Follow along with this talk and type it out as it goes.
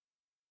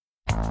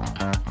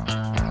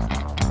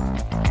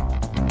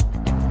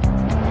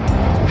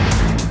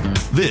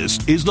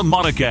This is the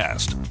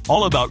Modicast,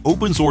 all about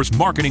open source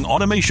marketing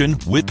automation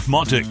with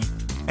Mautic.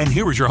 And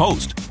here is your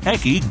host,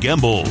 Eki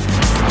Gemble.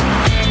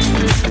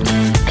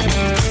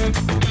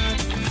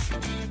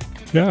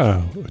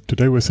 Yeah,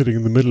 today we're sitting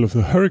in the middle of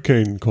a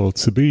hurricane called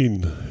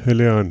Sabine. Hey,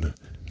 Leon.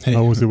 Hey.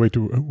 How was the way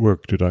to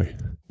work today?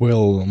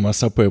 Well, my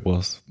subway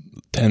was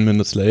 10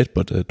 minutes late,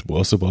 but it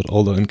was about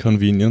all the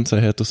inconvenience I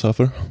had to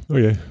suffer. Oh,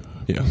 yeah.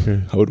 Yeah.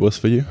 Okay. How it was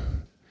for you?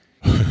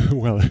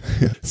 Well,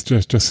 it's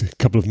just a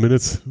couple of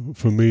minutes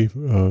for me,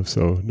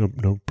 so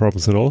no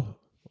problems at all.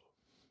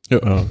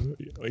 Yeah.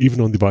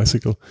 Even on the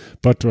bicycle.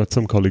 But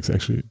some colleagues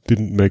actually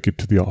didn't make it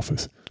to the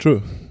office.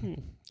 True.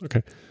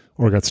 Okay.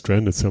 Or got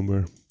stranded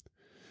somewhere.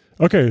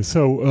 Okay,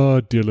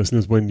 so dear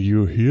listeners, when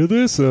you hear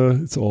this,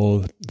 it's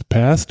all the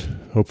past.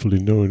 Hopefully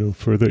no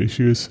further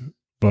issues.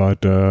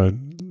 But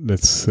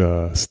let's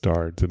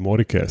start the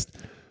Modicast.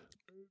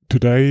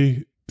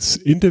 Today's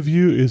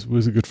interview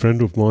was a good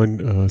friend of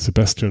mine,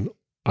 Sebastian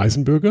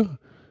Eisenbürger,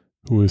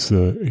 who is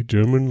a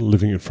German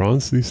living in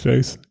France these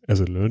days,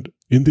 as I learned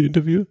in the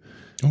interview.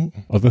 Oh.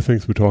 Other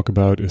things we talk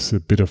about is a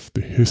bit of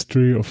the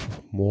history of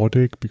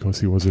Mautic,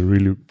 because he was a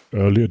really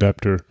early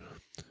adapter.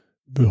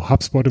 The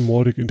HubSpot and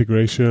Mautic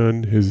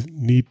integration, his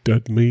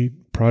Need.me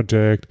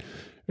project,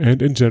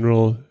 and in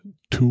general,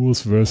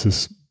 tools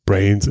versus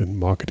brains and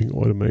marketing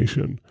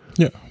automation.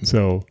 Yeah.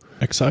 So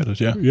excited,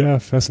 yeah. Yeah,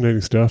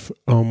 fascinating stuff.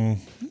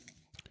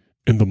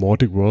 In the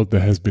Mautic world, there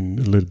has been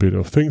a little bit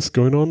of things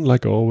going on,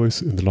 like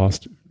always, in the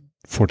last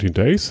 14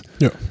 days.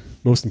 Yeah.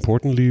 Most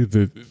importantly,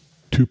 the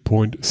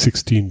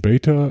 2.16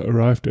 beta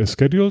arrived as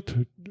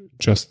scheduled,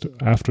 just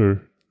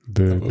after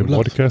the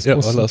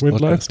Modicast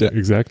went live. Yeah.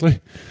 Exactly.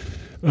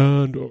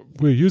 And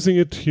we're using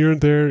it here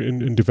and there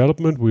in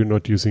development. We're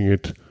not using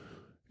it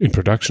in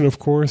production, of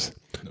course.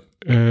 No.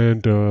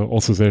 And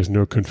also there's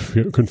no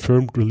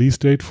confirmed release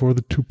date for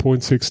the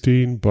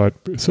 2.16, but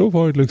so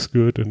far it looks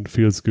good and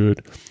feels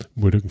good.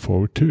 We're looking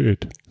forward to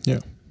it.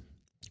 Yeah.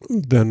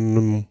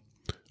 Then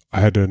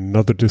I had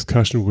another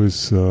discussion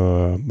with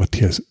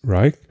Matthias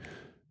Reich,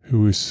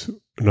 who is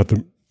another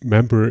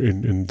member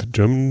in the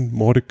German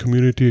Mautic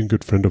community and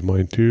good friend of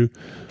mine too.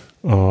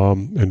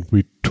 And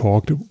we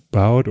talked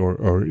about,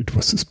 or it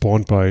was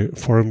spawned by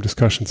forum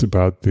discussions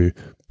about the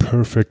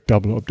perfect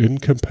double opt-in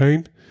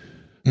campaign,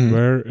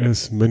 where,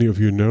 as many of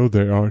you know,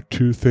 there are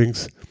two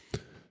things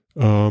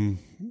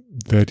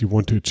that you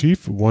want to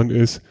achieve. One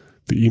is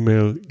the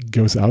email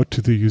goes out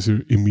to the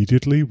user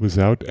immediately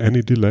without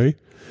any delay.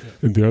 Yeah.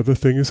 And the other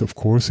thing is, of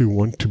course, you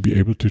want to be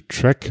able to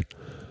track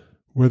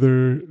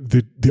whether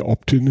the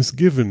opt-in is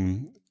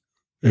given.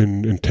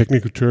 In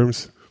technical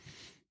terms,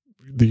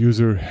 the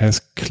user has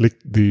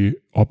clicked the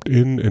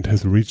opt-in and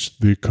has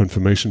reached the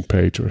confirmation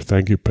page or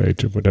thank you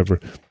page or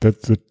whatever.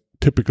 That's the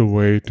typical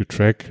way to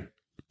track,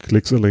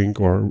 clicks a link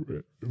or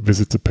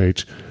visits a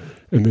page.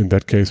 And in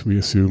that case, we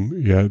assume,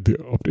 the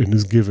opt-in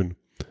is given.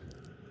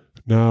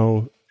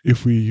 Now,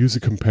 if we use a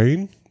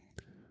campaign,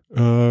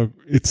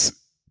 it's a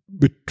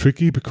bit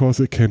tricky because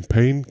a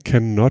campaign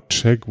cannot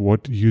check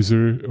what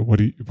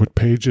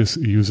pages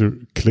a user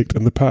clicked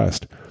in the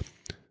past.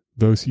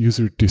 Those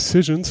user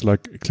decisions,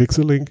 like clicks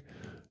a link,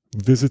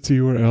 visits the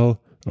URL,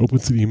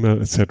 opens the email,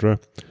 etc.,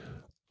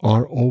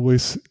 are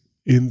always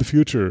in the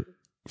future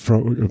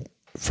from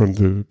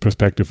the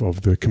perspective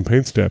of the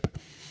campaign step.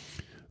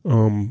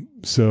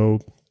 So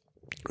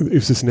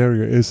if the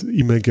scenario is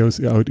email goes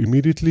out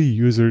immediately,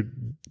 user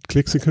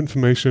clicks the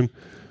confirmation,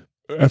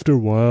 after a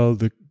while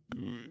the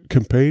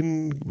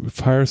campaign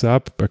fires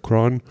up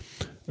background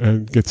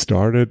and gets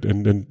started,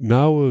 and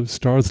now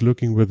starts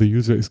looking where the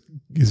user is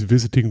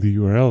visiting the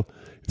URL.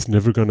 It's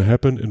never going to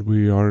happen, and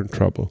we are in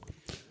trouble.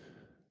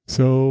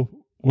 So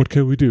what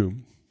can we do?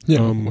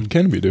 Yeah, what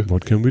can we do?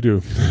 What can we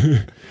do?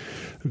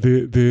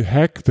 The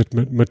hack that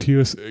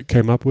Matthias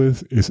came up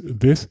with is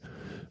this: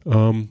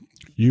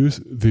 use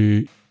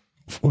the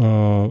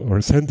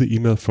or send the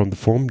email from the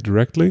form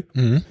directly,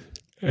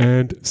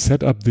 and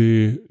set up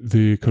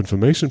the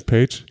confirmation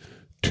page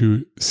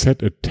to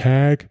set a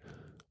tag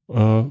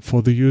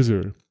for the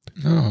user.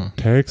 Oh.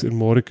 Tags in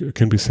Mautic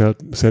can be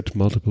set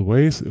multiple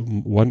ways.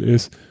 One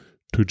is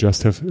to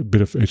just have a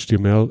bit of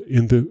HTML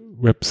in the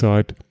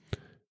website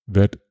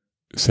that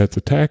sets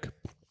a tag,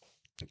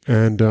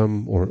 and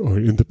or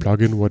in the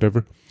plugin,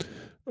 whatever.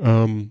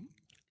 And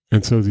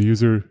so the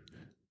user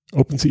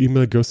opens the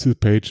email, goes to the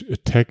page, a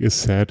tag is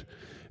set,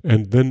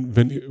 and then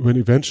when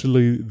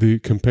eventually the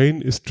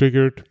campaign is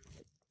triggered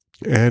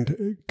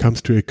and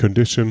comes to a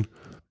condition,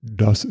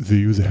 does the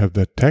user have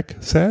that tag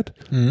set?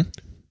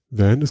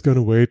 Then it's going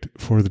to wait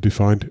for the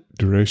defined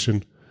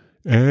duration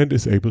and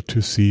is able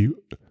to see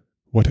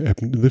what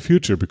happened in the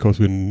future, because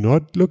we're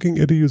not looking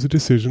at a user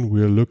decision,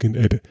 we are looking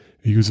at a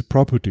user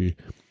property.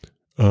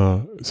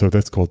 So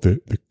that's called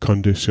the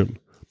condition.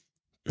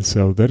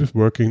 So that is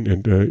working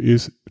and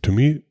is, to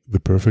me,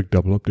 the perfect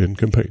double opt-in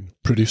campaign.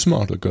 Pretty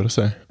smart, I gotta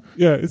say.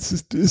 Yeah, it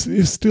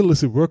still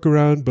is a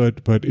workaround,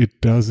 but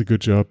it does a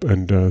good job,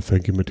 and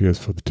thank you, Matthias,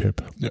 for the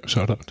tip. Yeah,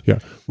 shout out. Yeah,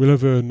 we'll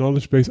have a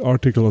knowledge base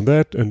article on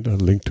that and a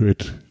link to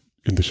it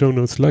in the show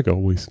notes, like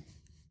always.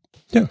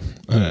 Yeah,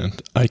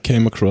 and I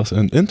came across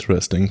an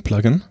interesting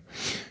plugin.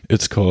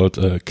 It's called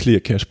Clear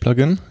Cache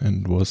plugin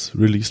and was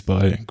released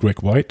by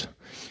Greg White.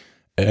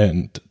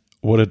 And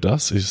what it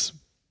does is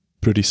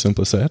pretty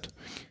simple said.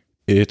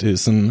 It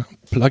is a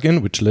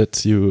plugin which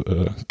lets you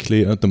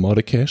clear the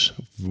Mautic cache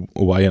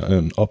via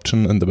an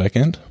option in the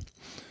backend.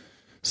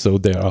 So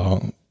there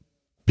are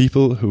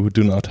people who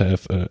do not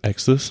have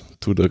access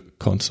to the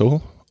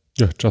console.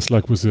 Yeah, just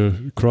like with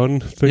the cron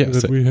thing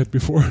that we had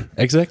before.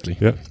 Exactly.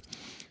 Yeah.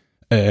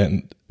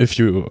 And if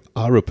you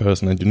are a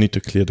person and you need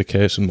to clear the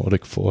cache in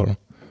Mautic for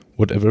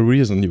whatever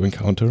reason you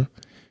encounter,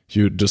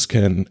 you just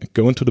can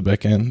go into the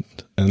backend,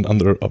 and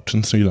under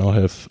options you now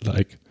have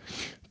like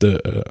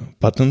the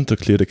button to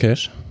clear the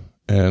cache,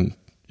 and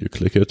you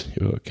click it,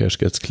 your cache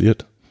gets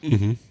cleared.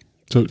 Mm-hmm.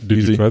 So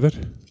did you try that?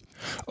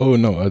 Oh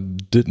no, I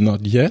did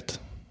not yet.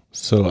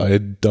 So I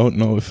don't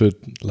know if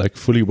it like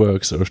fully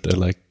works or if there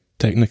are like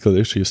technical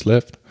issues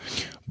left.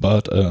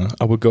 But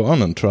I will go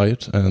on and try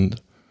it.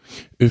 And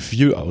if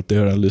you out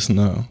there, a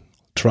listener,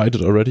 tried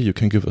it already, you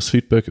can give us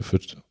feedback if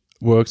it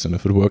works and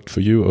if it worked for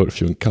you, or if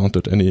you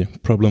encountered any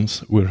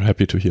problems. We're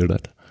happy to hear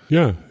that.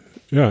 Yeah,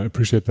 I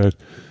appreciate that.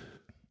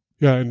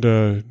 Yeah, and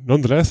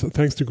nonetheless,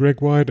 thanks to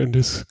Greg White and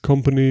his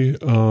company,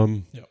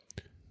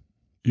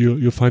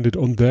 you'll find it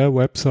on their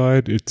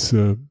website. It's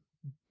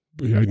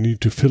I need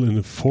to fill in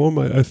a form,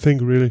 I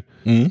think, really.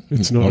 Mm-hmm.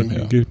 It's not on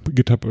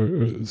GitHub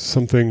or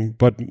something,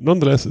 but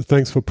nonetheless,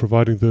 thanks for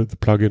providing the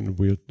plugin.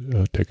 We'll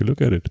take a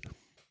look at it.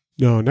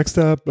 Now, next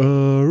up,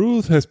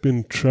 Ruth has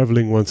been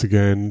traveling once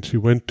again. She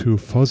went to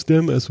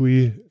FOSDEM, as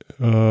we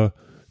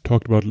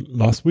talked about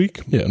last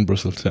week. Yeah, in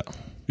Brussels,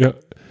 Yeah,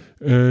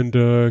 and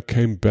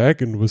came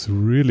back and was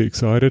really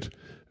excited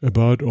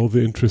about all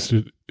the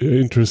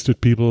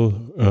interested people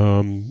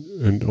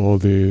and all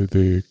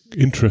the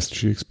interest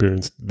she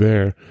experienced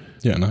there.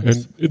 Yeah, nice.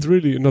 And it's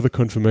really another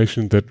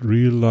confirmation that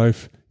real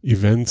life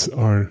events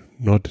are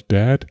not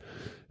dead.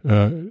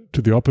 To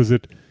the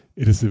opposite,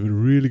 it is a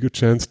really good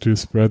chance to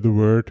spread the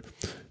word,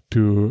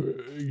 to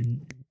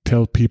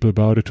tell people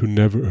about it who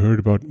never heard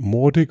about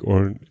Mautic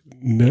or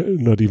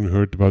not even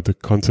heard about the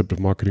concept of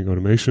marketing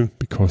automation,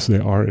 because they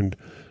are in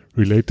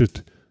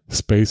related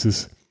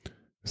spaces.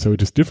 So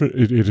it is different.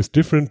 It is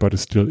different, but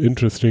it's still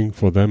interesting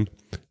for them,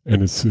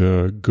 and it's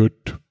good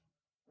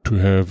to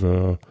have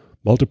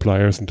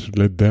multipliers and to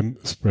let them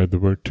spread the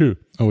word too.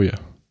 Oh yeah.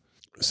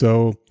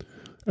 So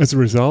as a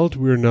result,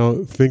 we're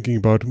now thinking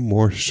about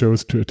more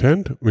shows to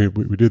attend. We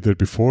did that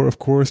before, of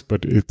course,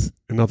 but it's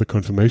another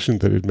confirmation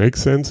that it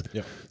makes sense.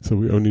 Yeah. So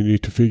we only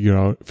need to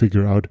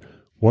figure out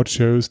what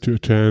shows to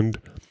attend,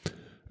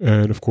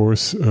 and of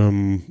course,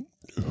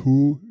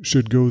 who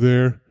should go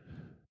there.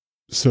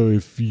 So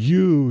if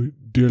you,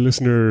 dear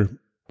listener,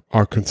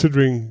 are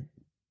considering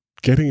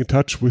getting in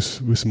touch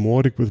with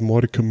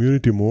Mautic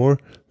community more,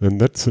 then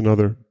that's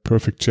another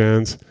perfect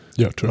chance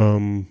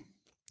to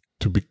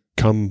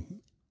become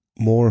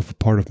more of a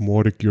part of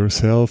Mautic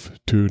yourself,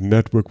 to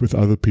network with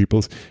other people.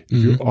 If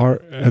you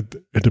are at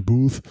a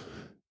booth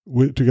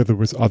together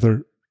with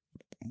other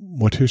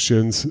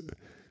Mauticians,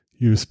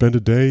 you spend a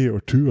day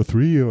or 2 or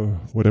 3 or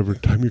whatever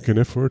time you can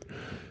afford,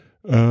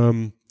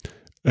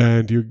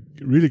 and you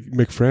really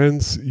make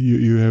friends.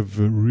 You have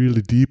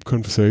really deep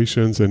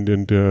conversations, and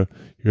you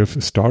have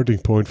a starting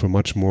point for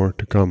much more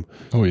to come.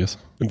 Oh yes.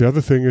 And the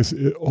other thing is,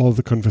 all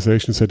the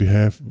conversations that you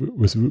have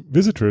with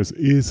visitors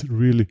is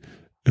really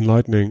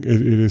enlightening.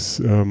 It is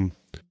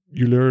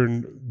you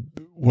learn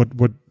what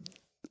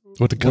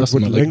the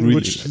customer what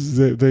language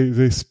really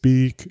they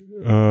speak,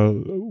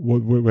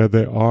 where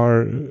they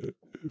are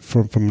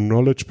from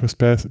knowledge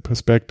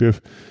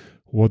perspective,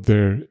 what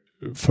their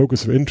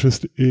focus of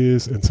interest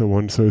is, and so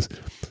on. So it's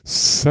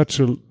such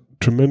a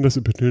tremendous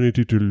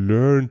opportunity to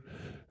learn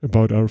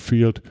about our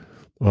field.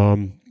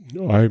 I'm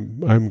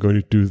going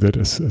to do that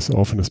as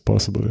often as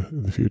possible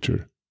in the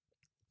future.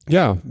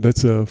 Yeah,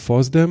 that's a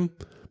FOSDEM.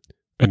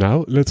 And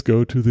now let's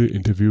go to the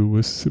interview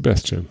with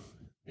Sebastian.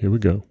 Here we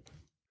go.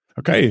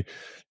 Okay,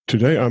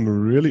 today I'm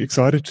really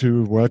excited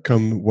to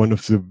welcome one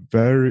of the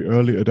very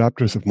early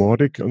adapters of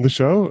Mautic on the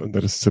show, and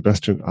that is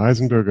Sebastian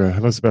Eisenbürger.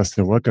 Hello,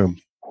 Sebastian. Welcome.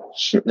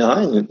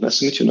 Hi, nice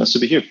to meet you. Nice to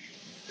be here.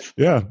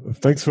 Yeah,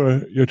 thanks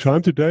for your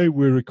time today.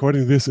 We're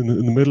recording this in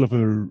the middle of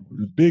a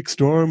big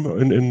storm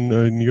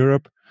in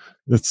Europe.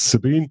 That's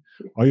Sabine.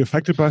 Are you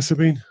affected by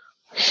Sabine?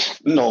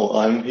 No,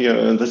 I'm here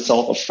in the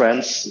south of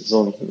France,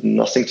 so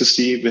nothing to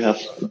see. We have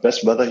the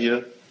best weather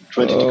here,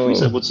 20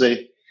 degrees, I would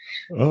say.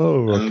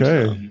 Oh,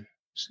 okay. And,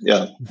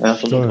 I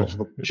have a look of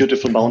a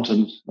beautiful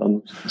mountain,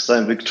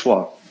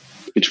 Saint-Victoire,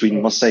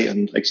 between Marseille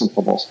and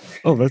Aix-en-Provence.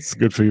 Oh, that's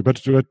good for you.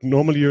 But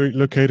normally you're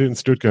located in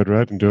Stuttgart,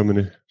 right, in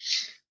Germany?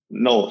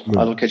 No, I'm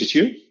located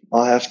here.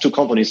 I have 2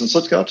 companies in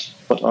Stuttgart,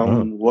 but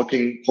I'm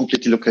working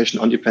completely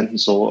location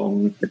independent,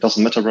 so it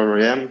doesn't matter where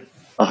I am.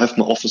 I have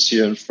my office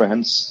here in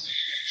France.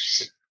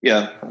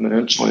 Yeah, and I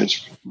enjoy it.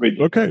 Really.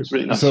 Okay. It's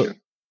really nice here.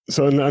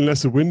 So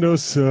unless the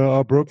windows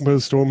are broken by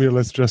the storm here,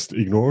 let's just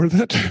ignore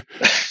that.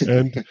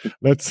 And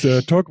let's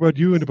talk about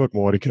you and about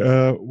Mautic.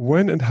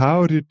 When and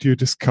how did you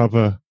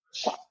discover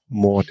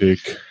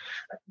Mautic?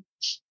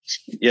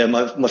 Yeah,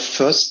 my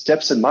first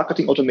steps in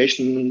marketing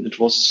automation, it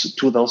was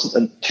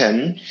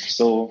 2010.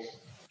 So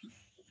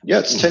yeah,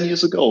 it's 10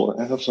 years ago.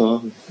 I have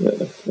 10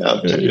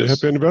 years.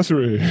 Happy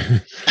anniversary.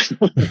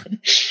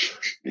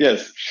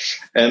 Yes.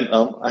 And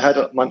I had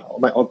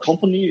my own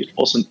company. It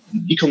was an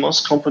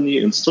e-commerce company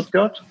in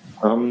Stuttgart.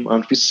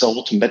 And we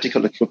sold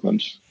medical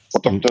equipment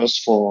for doctors,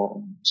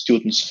 for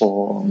students,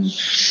 for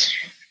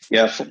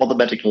all the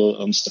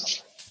medical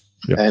stuff.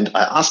 Yep. And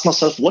I asked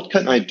myself, what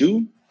can I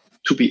do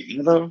to be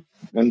other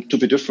and to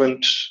be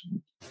different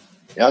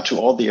to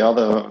all the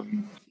other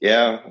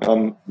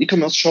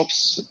e-commerce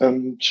shops.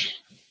 And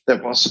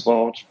there was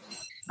about,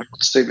 I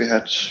could say we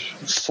had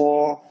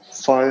 4,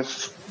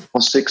 5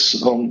 or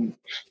 6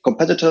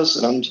 competitors.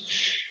 And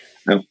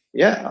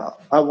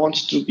I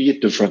wanted to be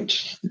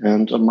different.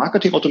 And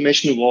marketing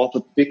automation was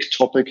a big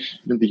topic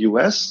in the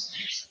US.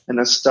 And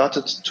I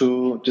started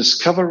to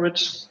discover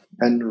it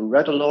and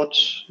read a lot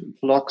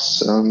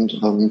blogs and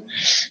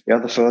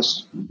the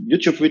first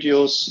YouTube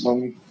videos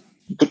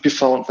could be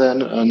found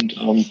then. And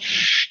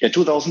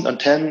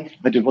 2010,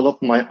 I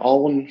developed my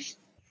own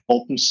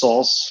open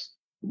source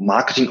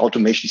marketing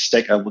automation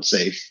stack, I would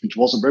say. It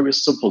was a very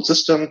simple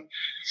system.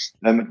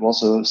 It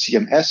was a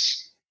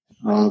CMS,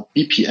 a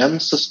BPM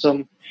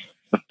system,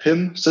 a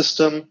PIM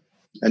system,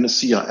 and a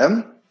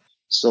CRM.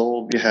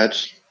 So we had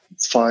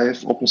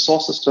 5 open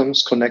source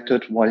systems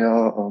connected via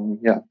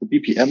the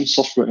BPM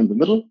software in the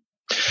middle.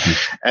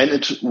 And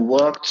it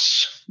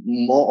worked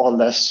more or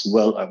less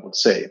well, I would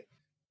say.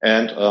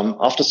 And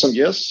after some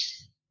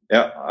years,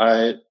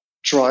 I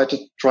tried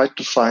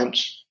to find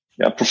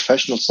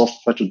professional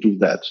software to do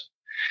that.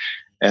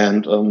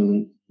 And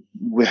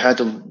we had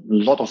a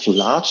lot of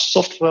large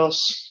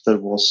softwares. There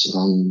was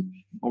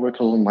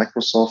Oracle,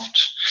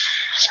 Microsoft,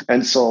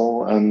 and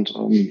so. And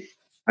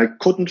I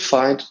couldn't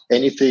find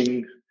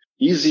anything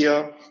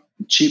easier,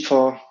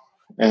 cheaper,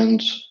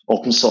 and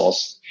open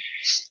source.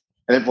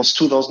 And it was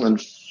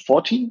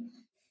 2014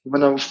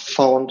 when I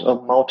found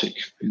Mautic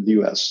in the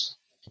US.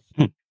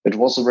 It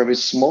was a very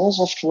small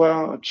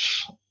software.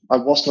 I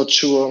was not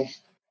sure,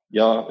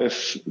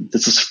 if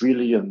this is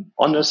really an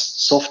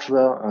honest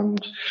software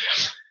and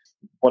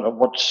what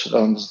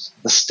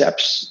the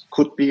steps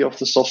could be of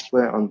the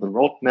software and the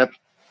roadmap.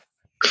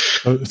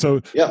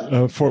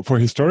 For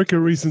historical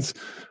reasons,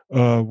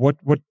 what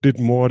did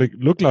Mautic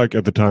look like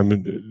at the time?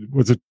 And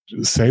was it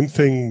the same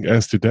thing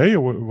as today,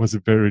 or was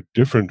it very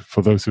different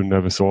for those who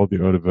never saw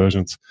the early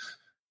versions?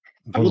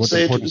 What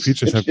important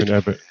features have been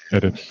added?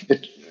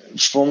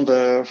 From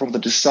the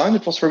design,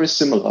 it was very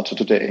similar to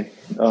today.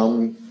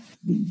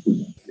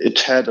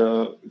 It had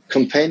a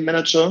campaign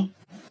manager,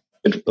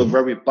 a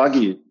very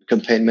buggy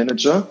campaign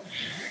manager,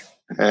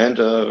 and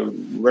a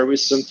very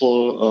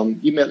simple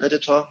email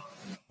editor,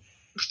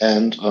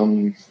 and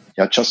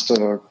just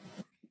a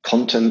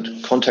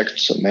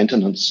contact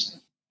maintenance.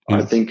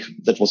 I think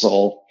that was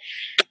all.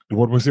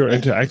 What was your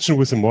interaction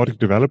with the Mautic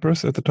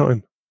developers at the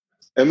time?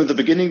 In the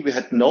beginning, we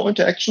had no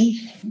interaction.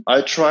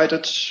 I tried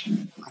it,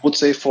 I would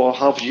say, for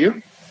half a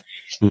year.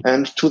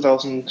 And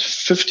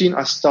 2015,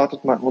 I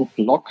started my own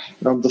blog,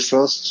 the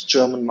first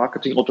German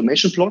marketing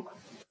automation blog.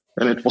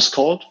 And it was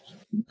called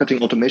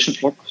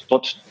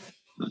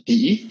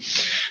marketingautomationblog.de.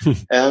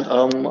 And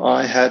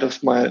I had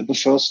the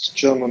first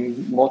German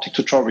Mautic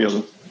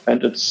tutorial.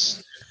 And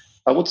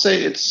I would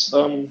say it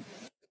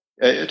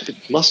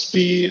must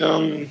be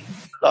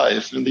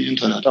live in the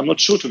internet. I'm not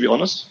sure, to be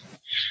honest,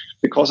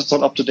 because it's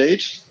not up to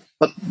date,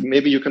 but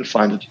maybe you can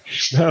find it.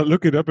 Yeah,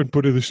 look it up and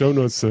put it in the show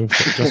notes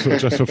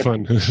just for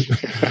fun.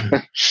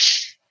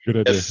 Good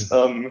idea.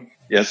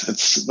 Yes,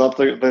 it's not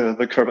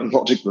the current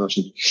Mautic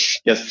version.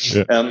 Yes,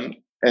 yeah. And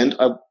I'm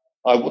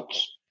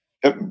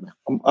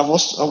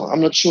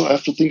not sure. I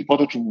have to think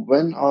about it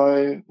when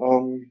I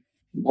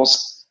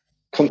was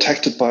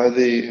contacted by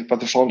the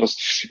founders.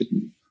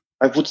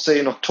 I would say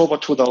in October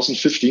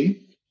 2015,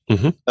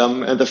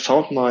 and they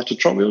found my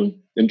tutorial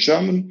in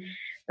German.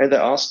 And they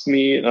asked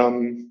me,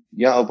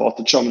 about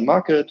the German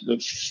market,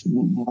 if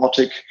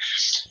Mautic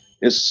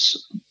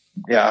is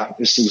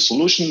the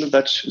solution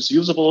that is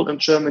usable in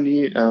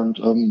Germany. And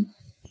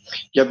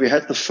we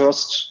had the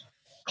first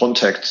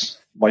contact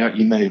via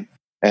email.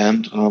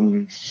 And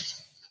I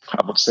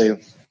would say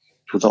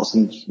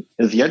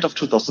at the end of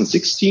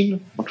 2016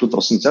 or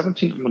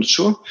 2017, I'm not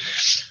sure,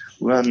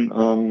 when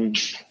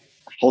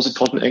how's it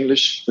called in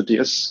English? The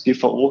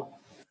DSGVO.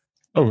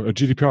 Oh, a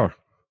GDPR.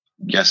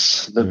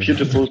 Yes, the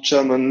beautiful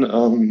German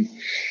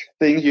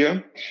thing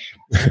here.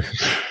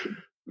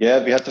 We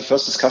had the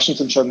first discussions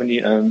in Germany,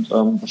 and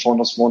the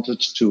founders wanted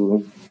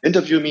to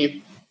interview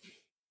me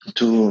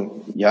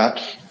to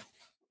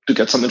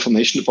get some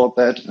information about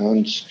that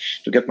and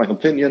to get my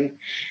opinion.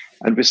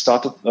 And we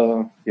started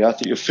the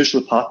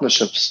official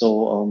partnership.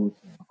 So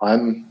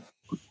I'm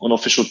an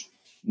official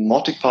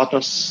Mautic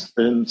partner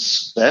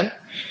since then,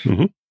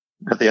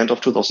 at the end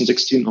of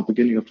 2016 or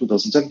beginning of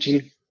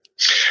 2017.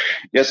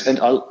 Yes, and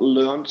I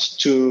learned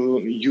to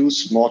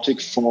use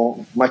Mautic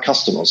for my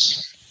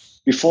customers.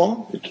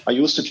 Before, I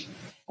used it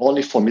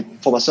only for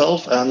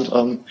myself,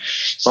 and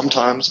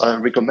sometimes I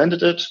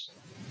recommended it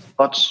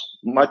but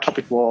my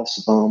topic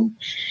was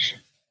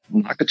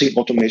marketing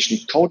automation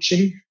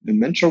coaching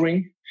and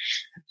mentoring,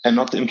 and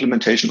not the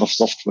implementation of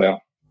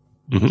software.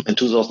 Mm-hmm. In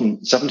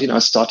 2017, I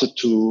started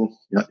to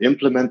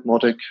implement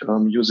Mautic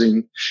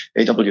using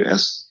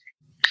AWS.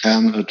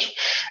 And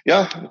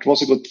it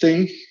was a good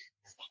thing.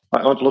 I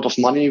earned a lot of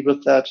money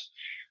with that.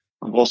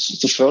 I was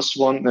the first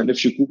one. And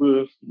if you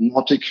Google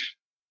Mautic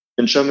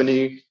in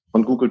Germany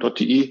on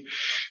google.de,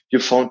 you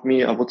found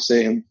me, I would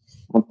say,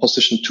 on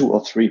position 2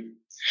 or 3.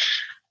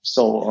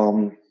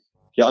 So,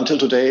 until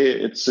today,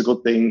 it's a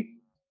good thing,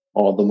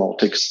 all the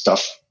Mautic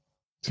stuff.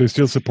 So you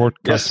still support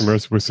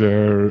customers with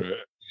their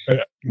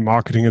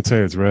marketing and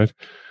sales, right?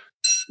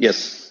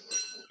 Yes.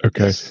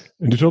 Okay. Yes.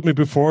 And you told me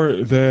before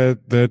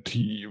that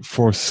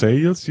for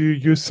sales, you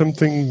use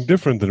something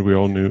different than we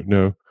all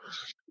know.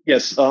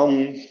 Yes.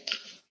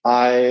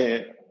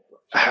 I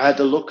had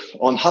a look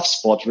on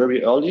HubSpot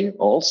very early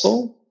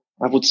also.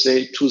 I would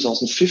say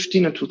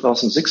 2015 and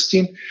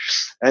 2016.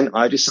 And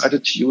I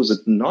decided to use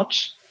it not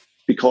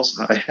because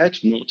I had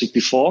Mautic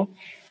before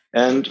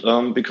and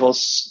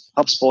because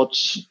HubSpot,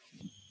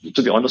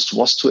 to be honest,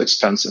 was too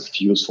expensive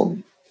to use for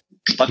me.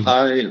 But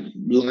I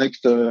like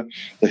the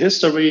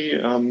history,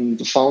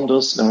 the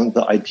founders, and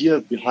the idea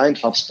behind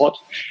HubSpot.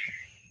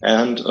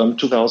 And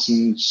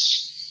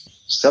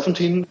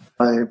 2017,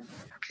 I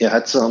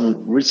had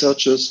some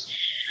researches,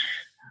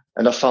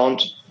 and I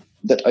found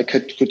that I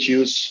could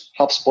use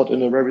HubSpot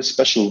in a very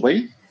special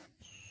way,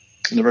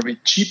 in a very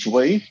cheap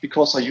way,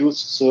 because I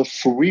used the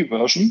free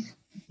version,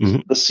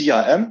 the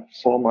CRM,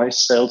 for my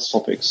sales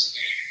topics.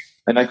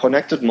 And I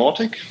connected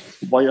Mautic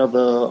via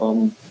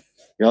the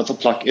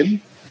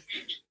plugin.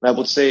 I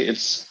would say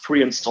it's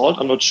pre-installed.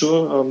 I'm not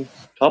sure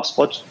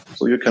HubSpot,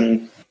 so you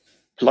can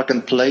plug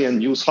and play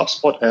and use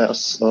HubSpot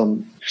as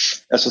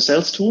a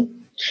sales tool.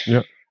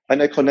 Yeah.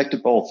 And I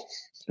connected both,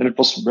 and it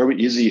was very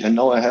easy. And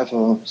now I have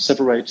a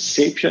separate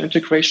Zapier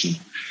integration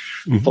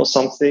for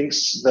some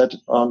things that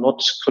are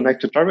not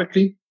connected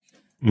directly,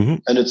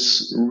 and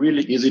it's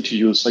really easy to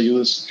use. I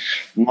use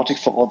Mautic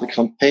for all the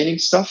campaigning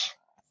stuff.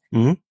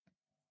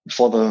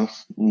 For the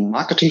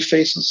marketing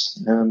phases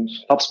and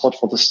HubSpot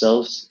for the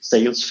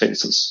sales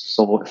phases.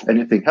 So if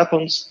anything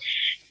happens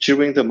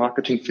during the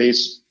marketing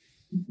phase,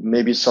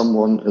 maybe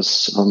someone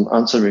is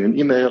answering an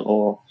email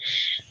or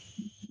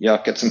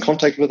gets in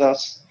contact with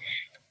us,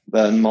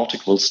 then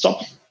Mautic will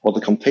stop or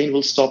the campaign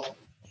will stop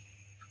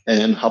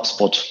and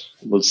HubSpot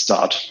will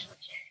start.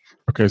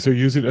 Okay, so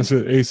use it as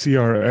a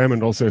CRM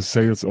and also a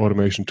sales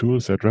automation tool,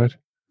 is that right?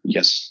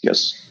 Yes.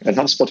 And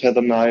HubSpot had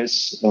a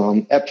nice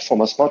app for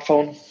my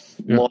smartphone.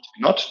 Mautic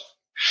not.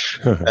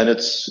 And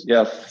it's,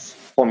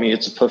 for me,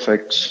 it's a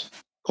perfect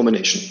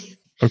combination.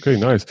 Okay,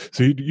 nice.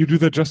 So you do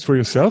that just for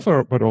yourself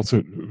but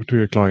also to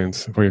your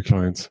clients, for your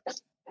clients?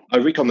 I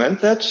recommend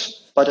that,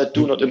 but I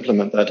do not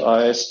implement that.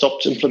 I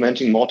stopped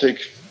implementing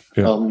Mautic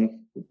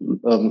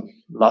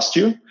last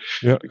year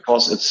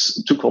because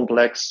it's too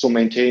complex to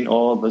maintain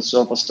all the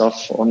server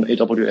stuff on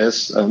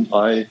AWS. And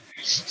I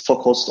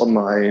focused on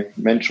my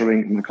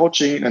mentoring and my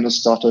coaching, and I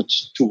started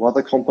 2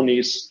 other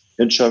companies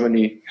in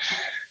Germany.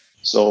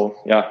 So,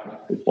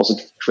 it was a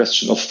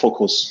question of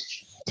focus.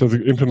 So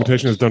the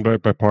implementation is done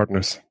by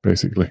partners,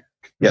 basically.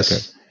 Yes.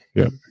 Okay.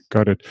 Yeah,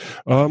 got it.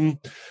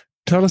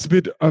 Tell us a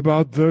bit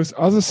about those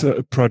other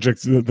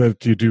projects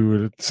that you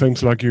do. It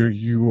seems like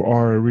you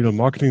are a real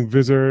marketing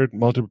wizard,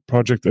 multiple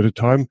projects at a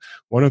time.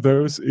 One of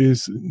those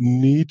is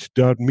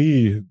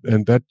Need.me,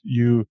 and that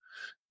you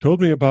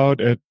told me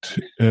about at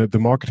the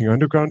Marketing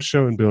Underground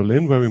show in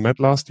Berlin, where we met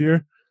last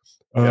year.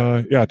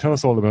 Tell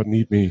us all about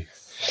Need.me.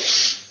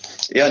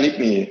 Yeah,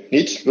 Need.me.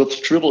 Need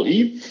with triple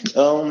E.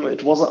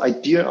 It was an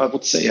idea, I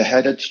would say I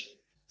had it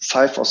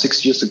 5 or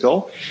 6 years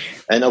ago.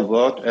 And I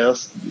worked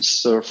as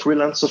a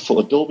freelancer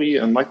for Adobe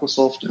and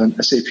Microsoft and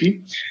SAP.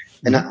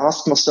 And I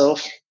asked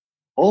myself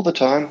all the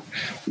time,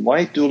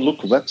 why do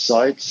look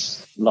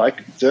websites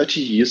like 30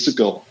 years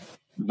ago?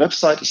 The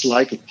website is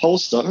like a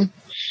poster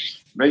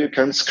where you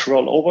can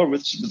scroll over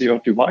with your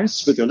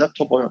device, with your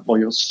laptop or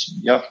your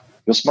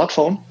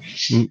smartphone.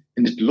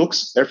 And it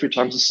looks every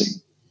time the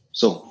same.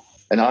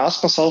 And I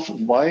asked myself,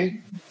 why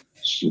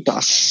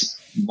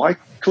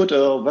could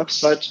a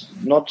website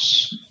not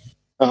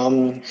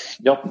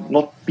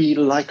be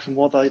like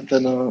more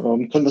than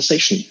a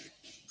conversation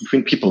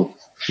between people?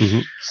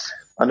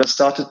 And I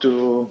started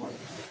to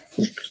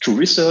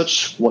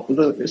research what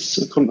is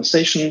a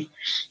conversation.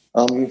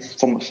 For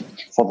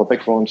the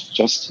background,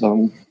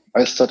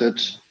 I studied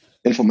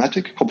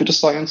informatics, computer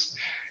science,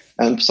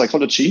 and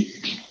psychology.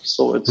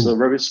 So it's a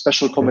very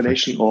special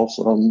combination of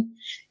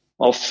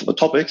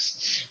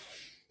topics.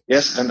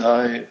 Yes, and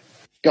I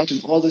got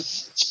in all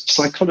this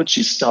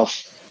psychology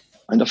stuff,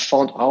 and I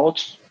found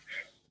out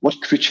what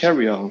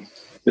criteria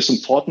is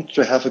important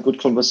to have a good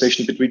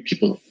conversation between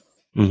people.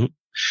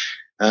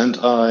 And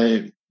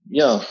I,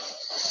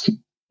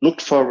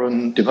 looked for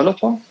a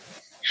developer,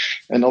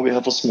 and now we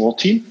have a small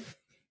team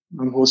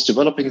who's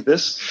developing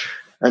this,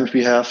 and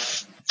we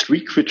have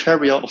 3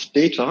 criteria of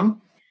data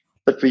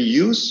that we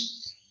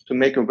use to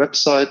make a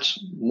website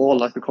more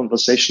like a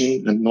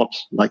conversation and not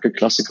like a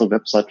classical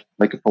website,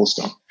 like a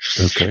poster.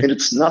 Okay. And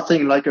it's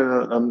nothing like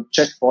a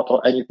chatbot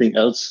or anything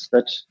else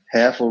that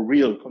have a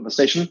real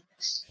conversation.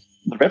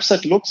 The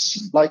website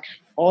looks like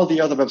all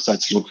the other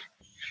websites look.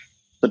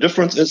 The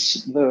difference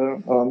is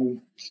the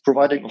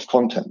providing of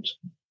content.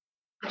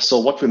 So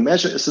what we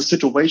measure is the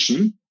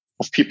situation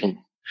of people.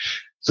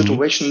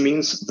 Situation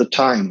means the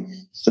time,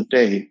 the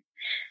day,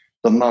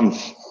 the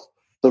month,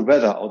 the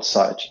weather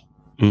outside.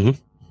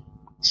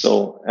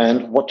 So,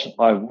 and what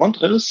I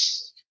want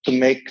is to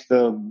make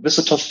the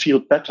visitor feel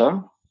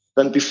better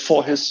than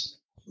before his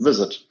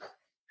visit.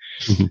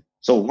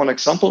 So one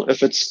example,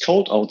 if it's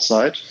cold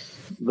outside,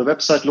 the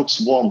website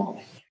looks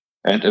warmer.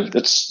 And if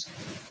it's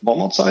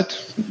warm outside,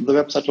 the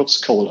website looks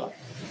colder.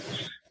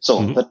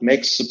 So that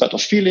makes a better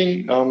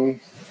feeling.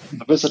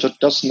 The visitor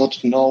does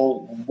not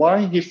know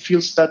why he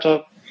feels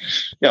better.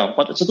 Yeah,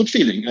 but it's a good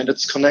feeling and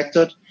it's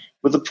connected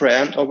with the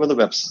brand or with the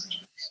website.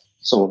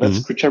 So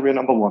that's criteria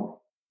number one.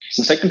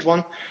 The second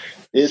one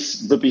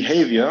is the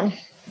behavior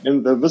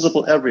in the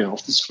visible area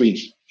of the screen.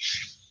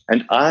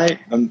 And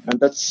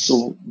that's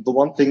the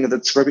one thing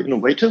that's very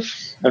innovative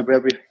and where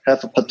we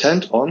have a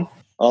patent on.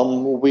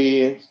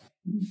 We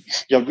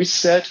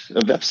said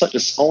a website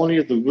is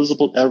only the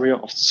visible area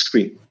of the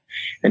screen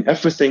and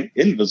everything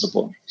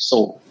invisible.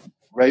 So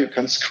where you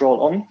can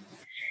scroll on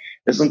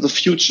is in the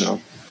future.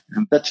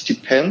 And that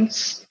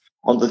depends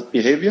on the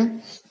behavior,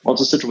 on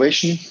the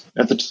situation,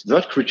 and the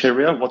third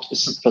criteria, what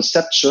is the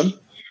perception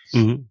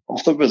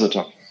of the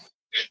visitor.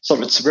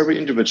 So it's very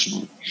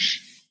individual.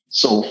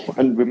 So,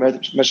 and we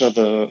measure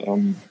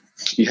the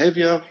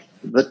behavior.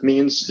 That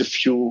means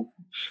if you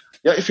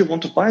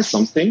want to buy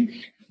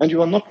something and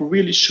you are not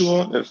really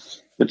sure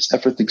if it's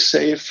everything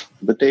safe,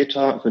 the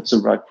data, if it's the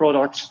right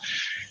product,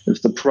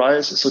 if the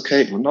price is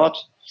okay or not.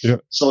 Yeah.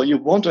 So you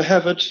want to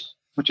have it,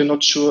 but you're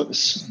not sure,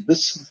 is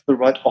this the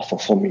right offer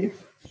for me?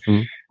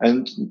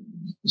 And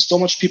so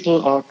much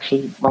people are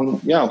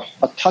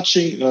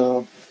touching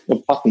a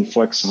button,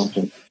 for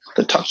example.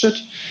 They touch it,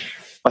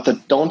 but they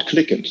don't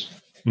click it.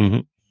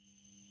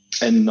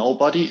 And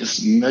nobody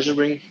is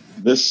measuring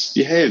this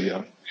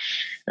behavior.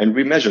 And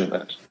we measure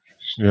that.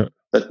 Yeah.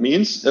 That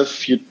means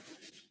if you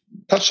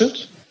touch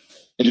it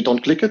and you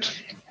don't click it,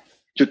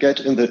 you get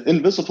in the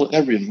invisible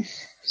area.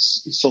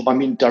 So,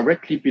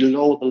 directly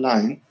below the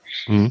line,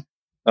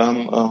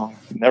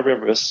 an area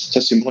with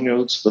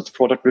testimonials, with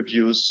product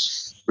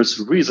reviews, with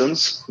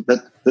reasons that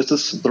this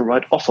is the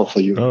right offer for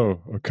you. Oh,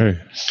 okay.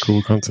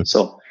 Cool concept.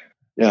 So,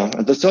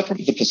 and the third one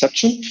is the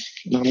perception.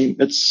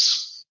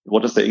 It's,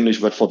 what is the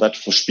English word for that?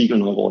 For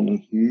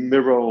Spiegelneuronen,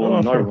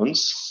 mirror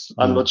neurons.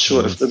 I'm not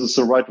sure if this is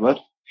the right word.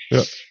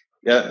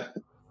 Yeah.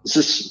 This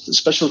is a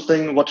special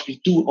thing, what we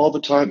do all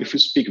the time if we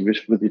speak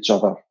with each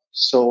other.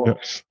 So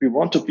we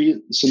want to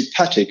be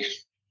sympathetic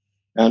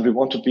and we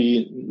want to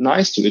be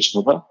nice to each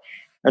other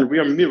and we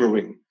are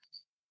mirroring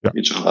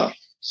each other.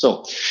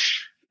 So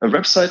a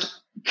website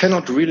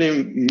cannot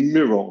really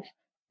mirror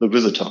the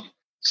visitor.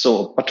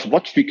 So, but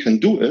what we can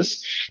do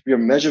is we are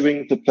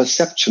measuring the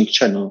perception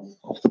channel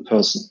of the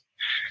person.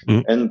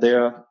 And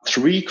there are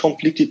three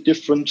completely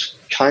different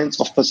kinds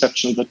of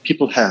perception that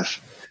people have.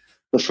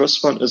 The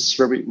first one is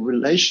very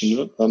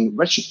relational,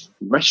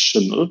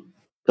 rational.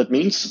 That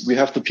means we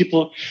have the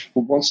people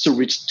who wants to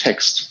read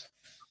text,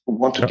 who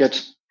want to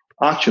get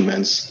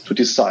arguments to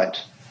decide.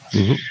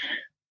 The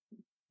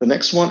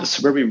next one is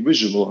very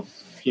visual.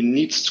 He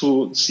needs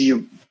to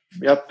see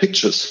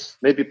pictures,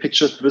 maybe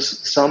pictures with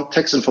some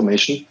text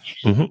information,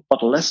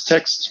 but less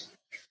text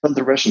than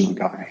the rational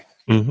guy.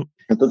 And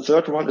the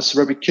third one is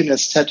very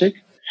kinesthetic,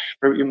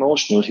 very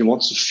emotional. He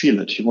wants to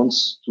feel it. He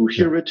wants to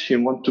hear it. He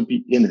wants to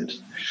be in it.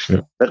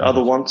 That are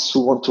the ones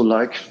who want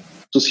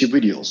to see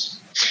videos.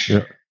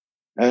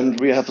 And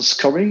we have a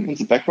scoring in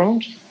the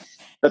background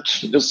that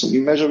is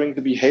measuring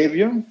the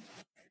behavior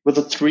with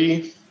the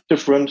three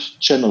different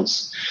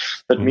channels.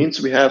 That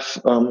means we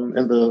have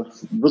in the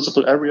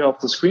visible area of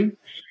the screen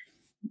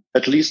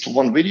at least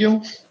one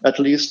video, at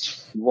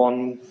least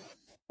one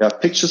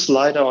picture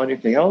slider or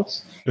anything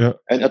else,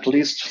 and at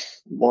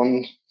least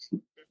one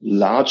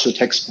larger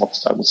text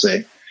box, I would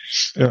say.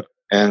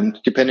 And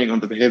depending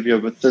on the behavior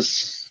with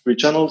these three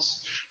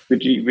channels,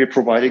 we're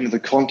providing the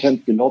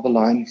content below the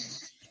line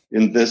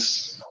in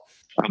this,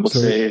 I would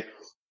say,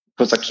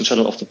 perception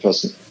channel of the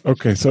person.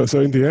 Okay, so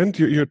in the end,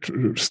 you're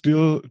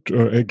still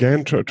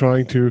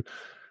trying to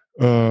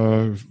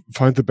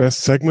find the best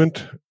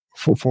segment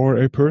for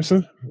a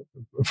person,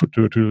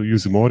 to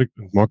use the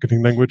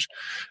marketing language,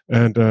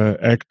 and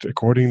act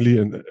accordingly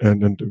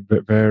and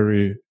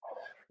very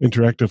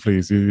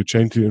interactively. So you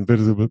change the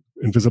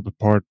invisible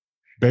part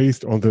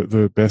based on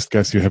the best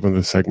guess you have on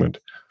the segment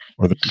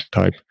or the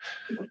type.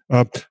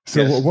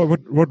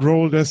 What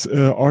role does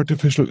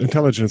artificial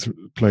intelligence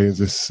play in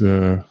this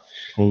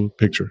whole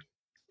picture?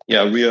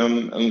 Yeah, we are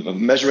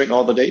measuring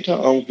all the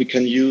data. We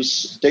can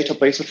use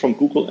databases from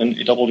Google and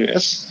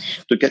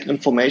AWS to get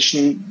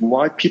information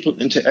why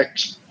people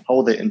interact,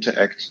 how they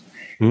interact.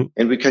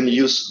 And we can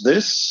use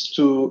this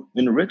to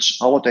enrich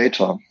our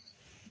data.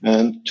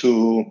 and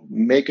to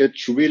make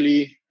it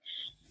really,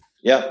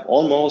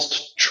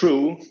 almost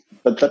true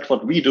that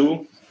what we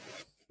do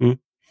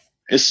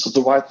is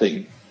the right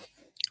thing.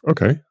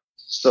 Okay.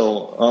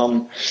 So,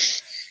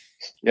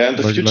 in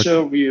the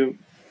future,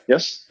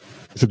 yes?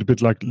 Is it a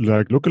bit like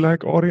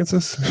lookalike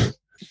audiences?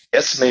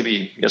 Yes,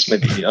 maybe.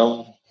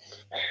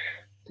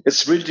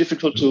 It's really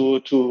difficult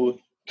to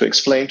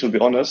explain, to be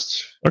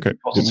honest. Okay.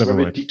 Because it's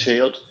very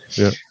detailed.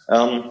 Yeah.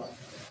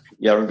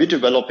 We're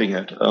developing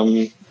it.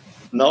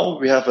 Now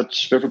we have a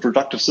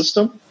productive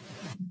system.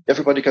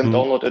 Everybody can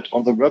download it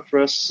on the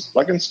WordPress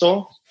plugin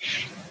store.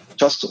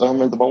 Just at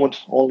the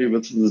moment only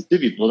with the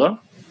Divi builder.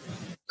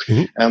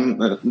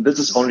 This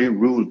is only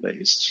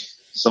rule-based.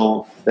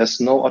 So there's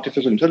no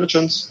artificial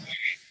intelligence.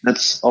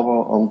 That's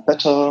our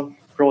better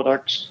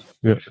product.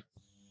 Yeah.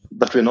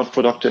 That we not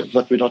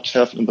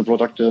have in the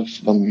productive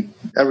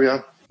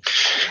area.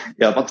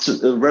 Yeah, but it's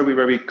a very,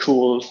 very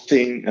cool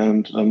thing,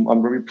 and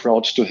I'm very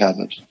proud to have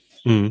it.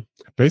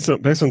 Based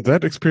on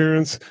that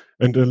experience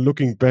and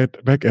looking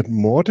back at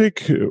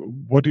Mautic,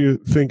 what do you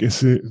think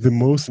is the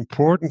most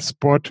important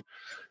spot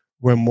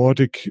where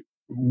Mautic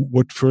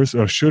would first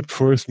or should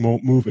first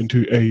move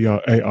into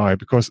AI?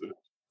 Because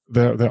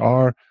there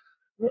are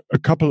a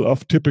couple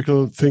of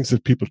typical things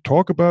that people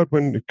talk about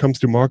when it comes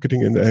to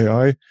marketing and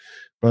AI,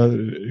 but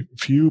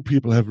few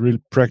people have real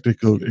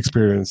practical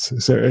experience.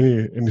 Is there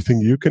anything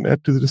you can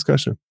add to the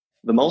discussion?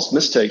 The most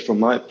mistake from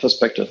my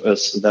perspective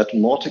is that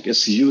Mautic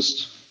is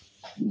used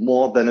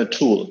more than a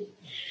tool.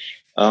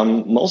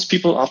 Most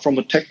people are from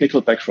a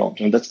technical background,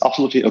 and that's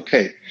absolutely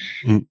okay.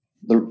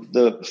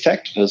 The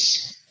fact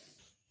is,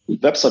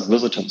 website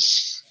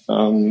visitors,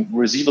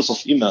 receivers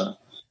of email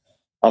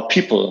are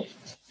people.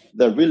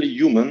 They're really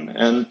human,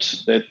 and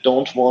they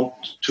don't want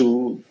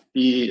to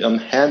be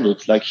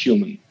handled like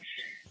human.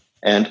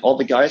 And all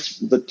the guys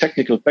with the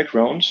technical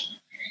background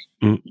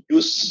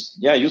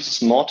uses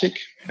Mautic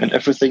and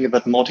everything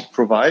that Mautic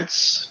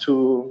provides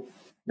to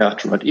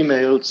write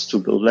emails, to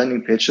build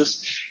landing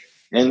pages.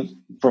 And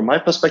from my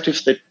perspective,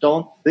 they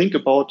don't think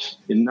about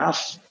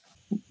enough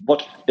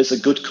what is a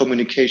good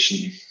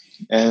communication.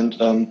 And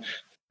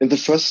in the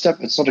first step,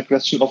 it's not a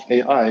question of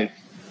AI.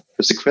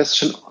 It's a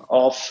question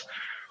of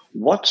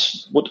what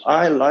would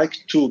I like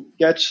to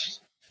get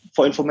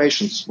for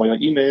information via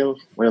email,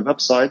 via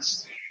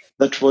websites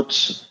that would,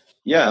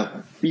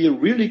 be a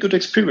really good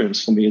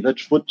experience for me,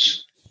 that would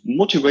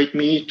motivate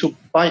me to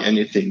buy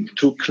anything,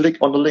 to click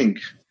on a link.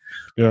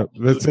 Yeah,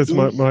 that's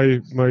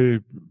my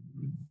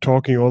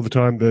talking all the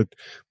time, that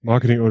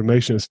marketing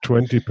automation is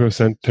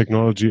 20%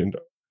 technology and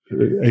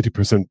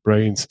 80%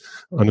 brains,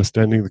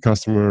 understanding the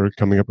customer,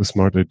 coming up with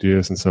smart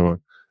ideas and so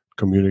on,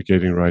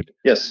 communicating right.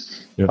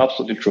 Yes,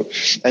 absolutely true.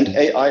 And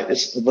AI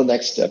is the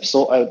next step.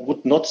 So I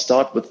would not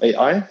start with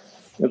AI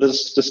in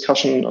this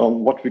discussion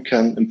on what we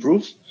can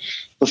improve.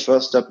 The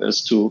first step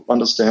is to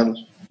understand,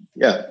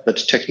 that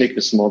technique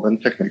is more than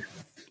technique.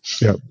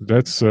 Yeah,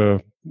 that's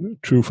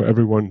true for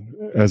everyone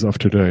as of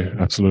today.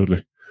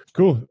 Absolutely.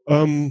 Cool.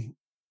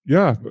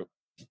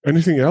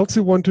 Anything else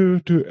you want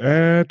to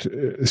add,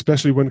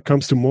 especially when it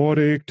comes to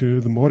Mautic, to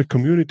the Mautic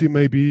community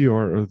maybe,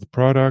 or the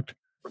product?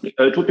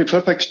 It would be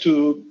perfect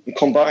to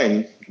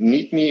combine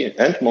NeedMe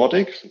and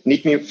Mautic.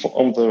 NeedMe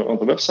on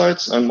the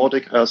websites and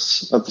Mautic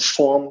as the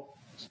form,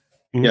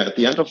 at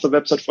the end of the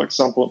website, for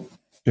example.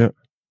 Yeah.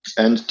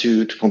 And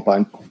to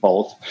combine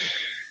both.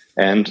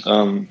 And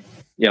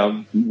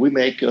we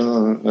make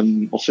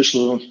an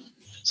official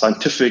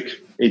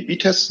scientific A/B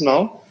test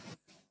now,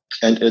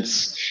 and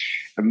it's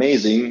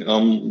amazing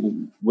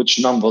which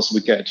numbers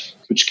we get,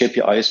 which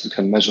KPIs we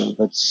can measure.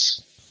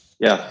 That's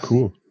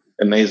cool,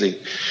 amazing.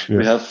 Yeah.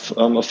 We have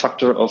a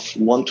factor of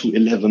 1 to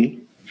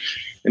 11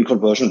 in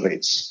conversion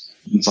rates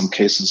in some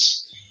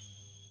cases.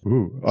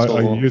 Ooh.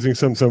 Are you using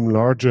some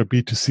larger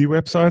B2C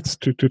websites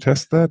to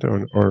test that,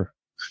 or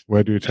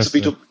where do you test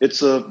it?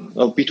 It's a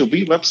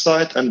B2B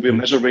website, and we're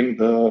measuring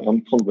the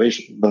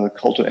conversion, the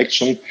call to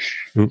action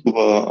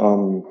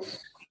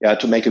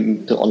to make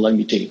the online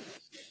meeting.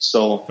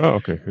 So,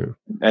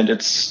 and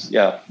it's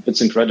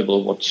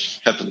incredible what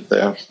happened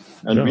there.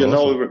 And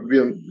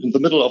we're in the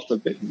middle of the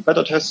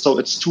beta test, so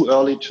it's too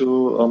early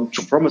to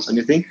promise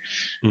anything.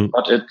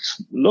 But it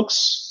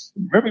looks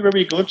very,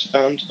 very good,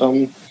 and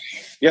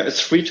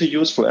it's free to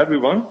use for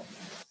everyone,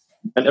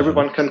 and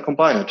everyone can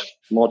combine it.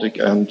 Mautic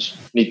and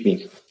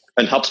NeedMe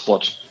and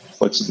HubSpot,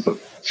 for example,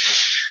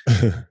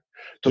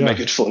 to make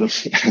it full.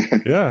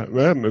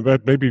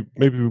 But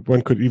maybe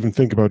one could even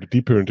think about a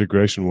deeper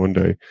integration one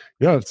day.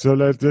 Yeah, so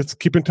let's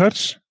keep in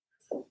touch,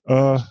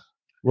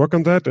 work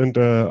on that, and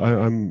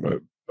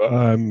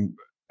I'm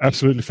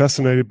absolutely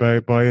fascinated by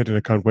it, and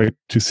I can't wait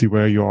to see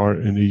where you are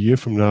in a year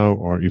from now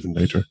or even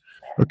later.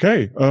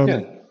 Okay.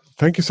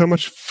 Thank you so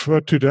much for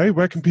today.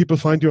 Where can people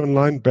find you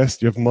online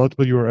best? You have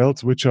multiple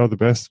URLs. Which are the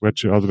best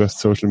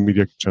social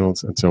media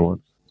channels and so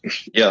on?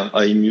 Yeah,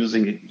 I'm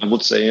using, I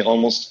would say,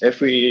 almost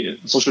every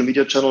social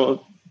media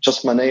channel.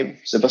 Just my name,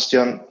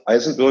 Sebastian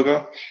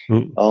Eisenbürger.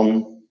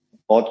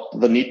 Or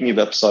the NeedMe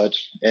website,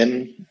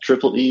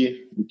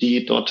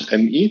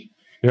 need.me.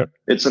 Yeah.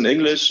 It's in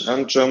English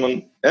and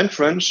German and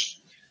French.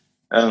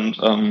 And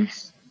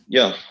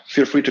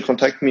feel free to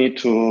contact me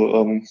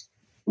to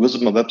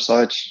visit my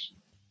website,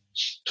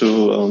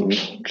 to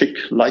click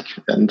like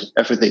and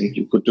everything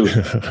you could do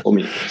for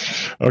me.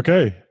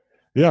 Okay.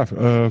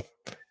 Yeah.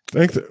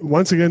 Thanks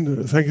once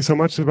again. Thank you so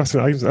much,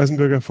 Sebastian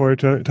Eisenbürger, for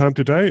your time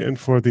today and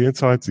for the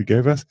insights you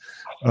gave us.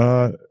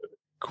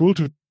 Cool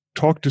to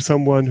talk to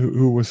someone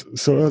who was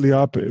so early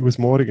up with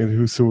Mautic and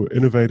who's so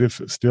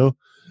innovative still.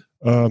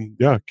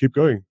 Keep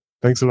going.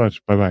 Thanks a lot.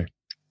 Bye-bye.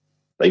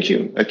 Thank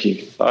you,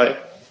 Aki. Bye.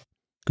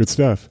 Good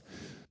stuff.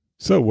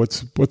 So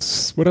what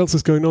else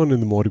is going on in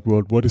the Mautic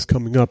world? What is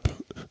coming up?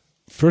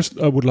 First,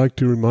 I would like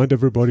to remind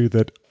everybody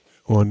that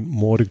on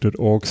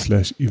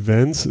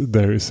mautic.org/events,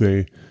 there is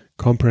a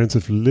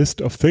comprehensive list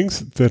of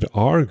things that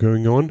are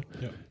going on,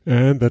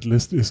 and that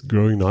list is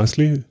growing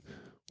nicely.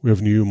 We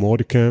have new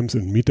Mautic camps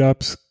and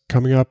meetups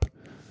coming up,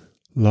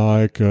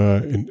 like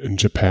in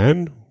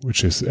Japan,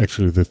 which is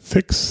actually the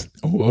 6th.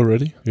 Oh,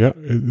 already? Yeah,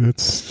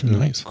 that's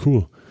nice.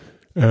 Cool.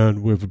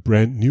 And we have a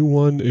brand new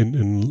one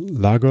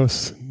in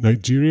Lagos,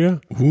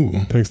 Nigeria. Ooh.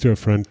 Thanks to our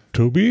friend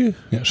Toby.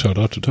 Yeah, shout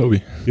out to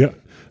Toby. Yeah.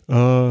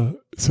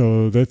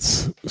 So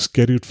that's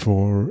scheduled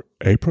for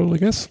April, I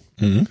guess.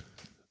 Mm-hmm.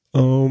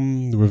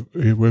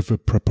 We have a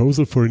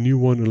proposal for a new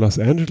one in Los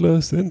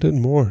Angeles and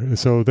more.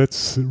 So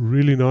that's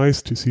really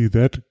nice to see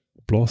that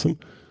blossom.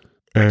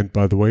 And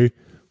by the way,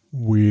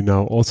 we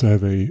now also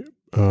have a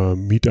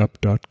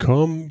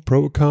meetup.com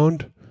pro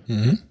account.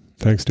 Mm-hmm.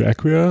 Thanks to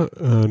Acquia.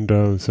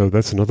 And so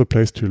that's another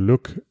place to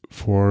look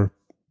for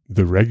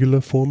the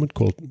regular format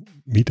called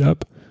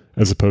Meetup,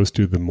 as opposed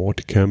to the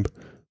Mautic Camp,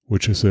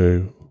 which is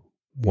a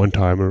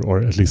one-timer or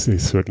at least a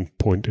certain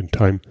point in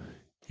time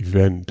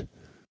event.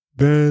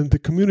 Then the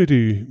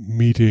community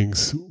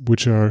meetings,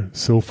 which are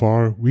so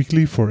far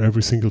weekly for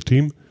every single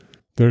team.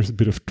 There's a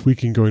bit of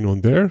tweaking going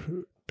on there.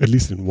 At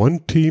least in one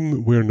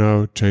team, we're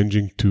now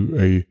changing to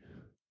a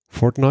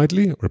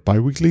fortnightly or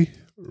bi-weekly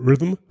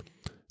rhythm,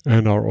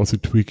 and are also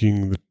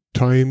tweaking the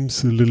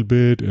times a little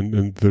bit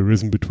and the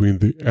rhythm between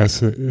the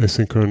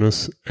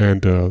asynchronous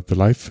and the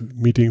live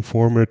meeting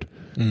format.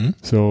 Mm-hmm.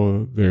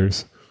 So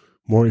there's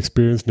more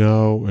experience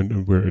now,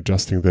 and we're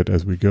adjusting that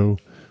as we go,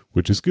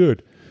 which is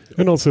good.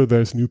 And also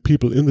there's new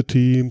people in the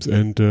teams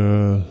and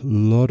a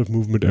lot of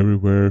movement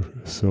everywhere.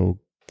 So,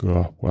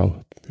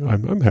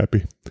 I'm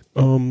happy.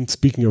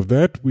 Speaking of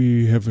that,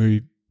 we have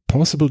a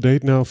possible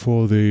date now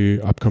for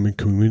the upcoming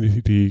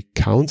Community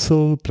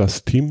Council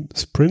plus Team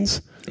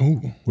Sprints,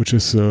 which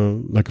is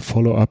like a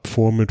follow-up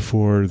format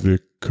for the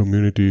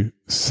Community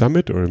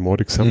Summit or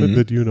Mautic Summit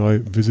that you and I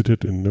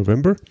visited in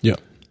November. Yeah.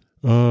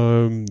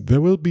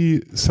 There will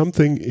be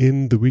something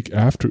in the week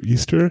after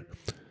Easter.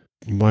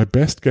 My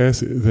best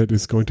guess is that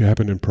it's going to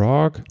happen in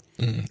Prague.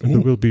 And there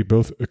will be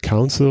both a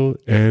council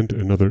and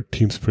another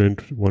team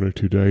sprint 1 or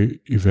 2 day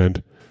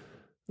event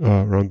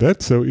around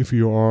that. So if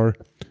you are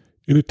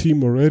in a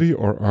team already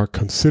or are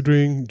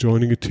considering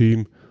joining a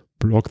team,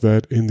 block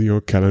that in your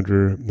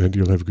calendar and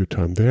you'll have a good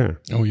time there.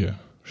 Oh yeah,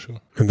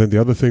 sure. And then the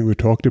other thing we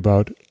talked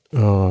about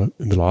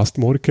in the last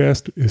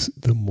Mauticast is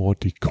the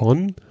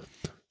Mauticon,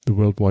 the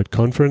worldwide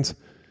conference,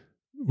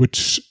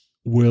 which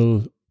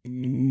will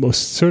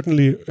most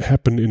certainly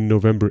happen in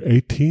November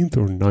 18th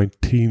or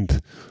 19th.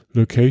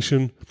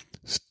 Location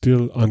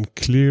still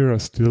unclear. I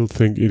still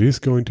think it is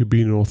going to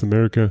be in North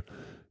America,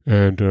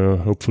 and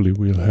hopefully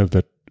we'll have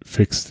that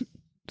fixed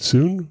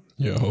soon.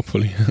 Yeah,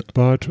 hopefully.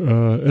 But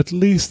at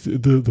least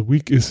the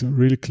week is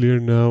really clear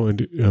now, and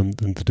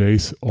the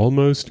days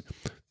almost.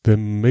 There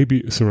may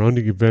be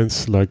surrounding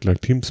events like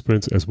team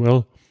sprints as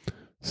well.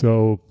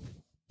 So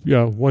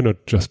yeah, why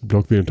not just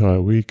block the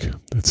entire week?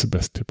 That's the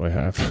best tip I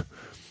have.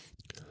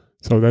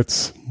 So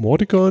that's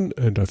Mauticon,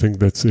 and I think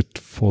that's it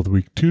for the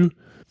week too.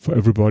 For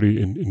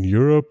everybody in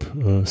Europe,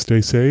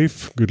 stay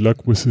safe. Good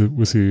luck with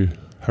the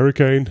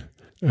hurricane,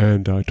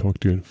 and I talk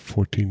to you in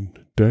 14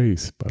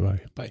 days.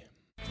 Bye-bye. Bye.